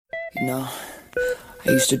You know,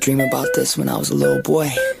 I used to dream about this when I was a little boy.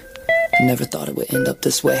 I never thought it would end up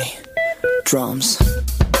this way. Drums.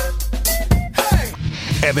 Hey!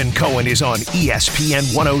 Evan Cohen is on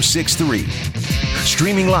ESPN 106.3.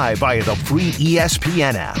 Streaming live via the free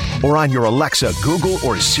ESPN app or on your Alexa, Google,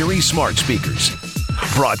 or Siri smart speakers.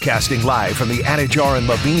 Broadcasting live from the Anajar and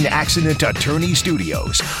Levine Accident Attorney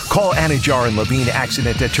Studios. Call Anajar and Levine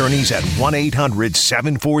Accident Attorneys at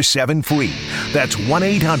 1-800-747-FREE. That's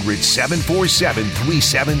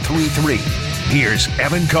 1-800-747-3733. Here's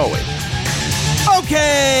Evan Cohen.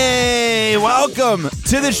 Okay, welcome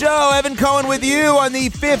to the show. Evan Cohen with you on the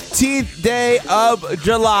 15th day of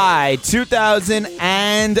July,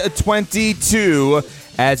 2022.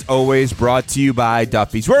 As always, brought to you by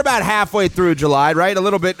Duffy's. We're about halfway through July, right? A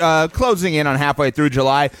little bit closing in on halfway through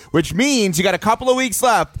July, which means you got a couple of weeks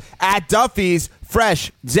left at Duffy's.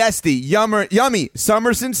 Fresh, zesty, yummy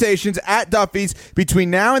summer sensations at Duffy's.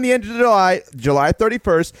 Between now and the end of July, July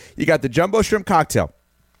 31st, you got the Jumbo Shrimp Cocktail,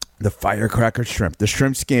 the Firecracker Shrimp, the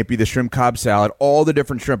Shrimp Scampi, the Shrimp Cobb Salad, all the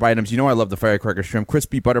different shrimp items. You know I love the Firecracker Shrimp,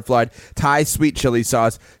 crispy butterfly, Thai sweet chili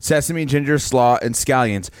sauce, sesame ginger slaw, and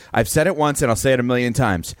scallions. I've said it once and I'll say it a million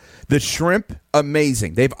times. The shrimp,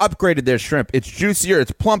 amazing. They've upgraded their shrimp. It's juicier,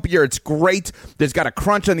 it's plumpier, it's great. There's got a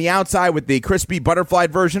crunch on the outside with the crispy butterfly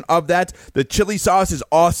version of that. The chili sauce is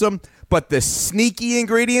awesome. But the sneaky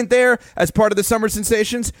ingredient there, as part of the summer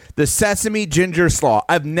sensations, the sesame ginger slaw.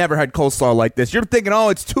 I've never had coleslaw like this. You're thinking, oh,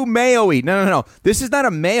 it's too mayo-y. No. This is not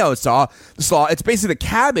a mayo slaw. It's basically the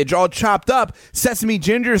cabbage all chopped up. Sesame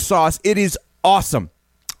ginger sauce. It is awesome.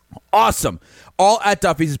 Awesome. All at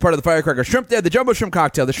Duffy's as part of the Firecracker Shrimp there, the Jumbo Shrimp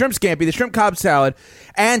Cocktail, the Shrimp Scampi, the Shrimp Cobb Salad,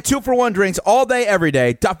 and 2-for-1 drinks all day, every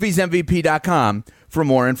day. DuffysMVP.com for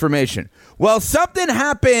more information. Well, something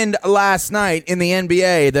happened last night in the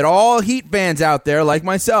NBA that all Heat fans out there, like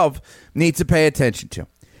myself, need to pay attention to.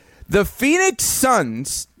 The Phoenix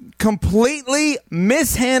Suns completely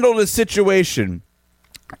mishandled a situation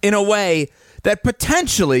in a way that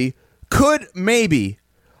potentially could maybe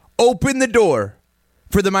open the door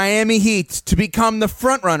for the Miami Heat to become the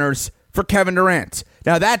frontrunners for Kevin Durant.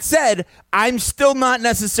 Now, that said, I'm still not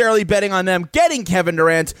necessarily betting on them getting Kevin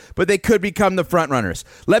Durant, but they could become the frontrunners.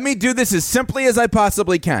 Let me do this as simply as I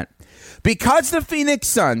possibly can. Because the Phoenix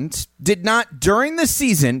Suns did not, during the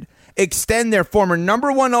season, extend their former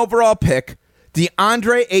number 1 overall pick,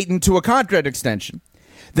 DeAndre Ayton, to a contract extension,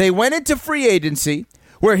 they went into free agency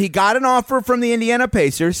where he got an offer from the Indiana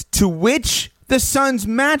Pacers, to which the Suns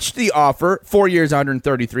matched the offer, 4 years,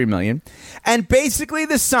 $133 million. And basically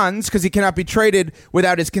the Suns, because he cannot be traded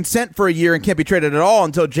without his consent for a year and can't be traded at all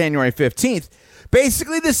until January 15th,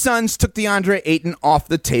 basically the Suns took DeAndre Ayton off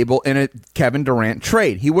the table in a Kevin Durant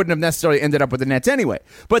trade. He wouldn't have necessarily ended up with the Nets anyway.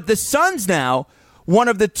 But the Suns now, one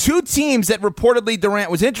of the two teams that reportedly Durant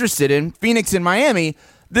was interested in, Phoenix and Miami,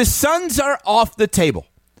 the Suns are off the table.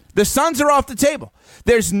 The Suns are off the table.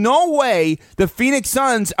 There's no way the Phoenix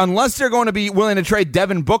Suns, unless they're going to be willing to trade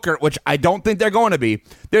Devin Booker, which I don't think they're going to be,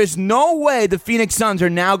 there's no way the Phoenix Suns are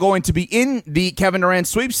now going to be in the Kevin Durant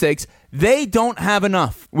sweepstakes. They don't have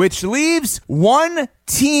enough, which leaves one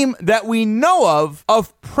team that we know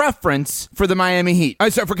of preference for the Miami Heat.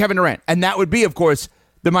 For Kevin Durant. And that would be, of course,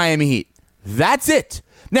 the Miami Heat. That's it.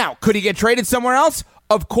 Now, could he get traded somewhere else?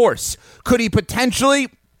 Of course. Could he potentially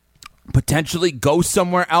go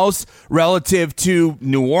somewhere else relative to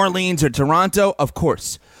New Orleans or Toronto? Of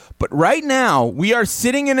course. But right now, we are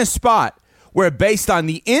sitting in a spot where, based on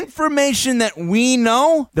the information that we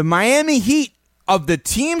know, the Miami Heat, of the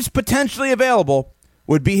teams potentially available,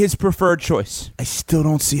 would be his preferred choice. I still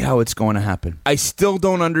don't see how it's going to happen. I still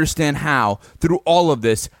don't understand how, through all of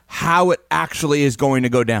this, how it actually is going to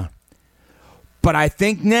go down. But I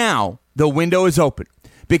think now the window is open.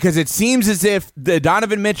 Because it seems as if the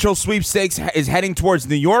Donovan Mitchell sweepstakes is heading towards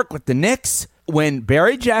New York with the Knicks. When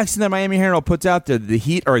Barry Jackson, the Miami Herald, puts out the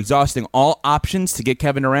Heat are exhausting all options to get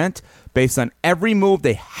Kevin Durant based on every move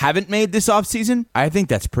they haven't made this offseason, I think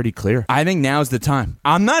that's pretty clear. I think now's the time.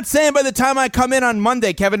 I'm not saying by the time I come in on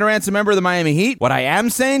Monday, Kevin Durant's a member of the Miami Heat. What I am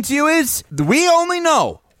saying to you is we only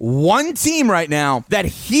know one team right now that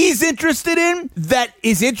he's interested in, that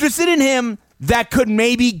is interested in him, that could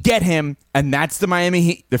maybe get him, and that's the Miami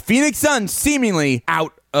Heat. The Phoenix Suns seemingly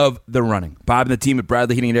out of the running. Bob and the team at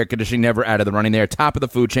Bradley Heating and Air Conditioning never out of the running. They are top of the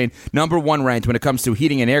food chain, number 1 ranked when it comes to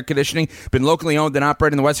heating and air conditioning. Been locally owned and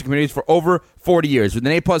operated in the Western communities for over 40 years. With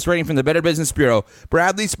an A-plus rating from the Better Business Bureau,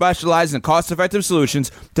 Bradley specializes in cost-effective solutions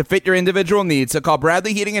to fit your individual needs. So call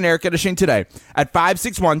Bradley Heating and Air Conditioning today at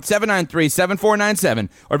 561-793-7497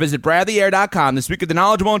 or visit BradleyAir.com to speak with the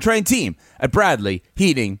knowledgeable and trained team at Bradley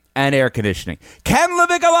Heating and Air Conditioning. Ken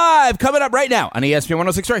LaVicka Live coming up right now on ESPN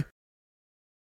 106.3.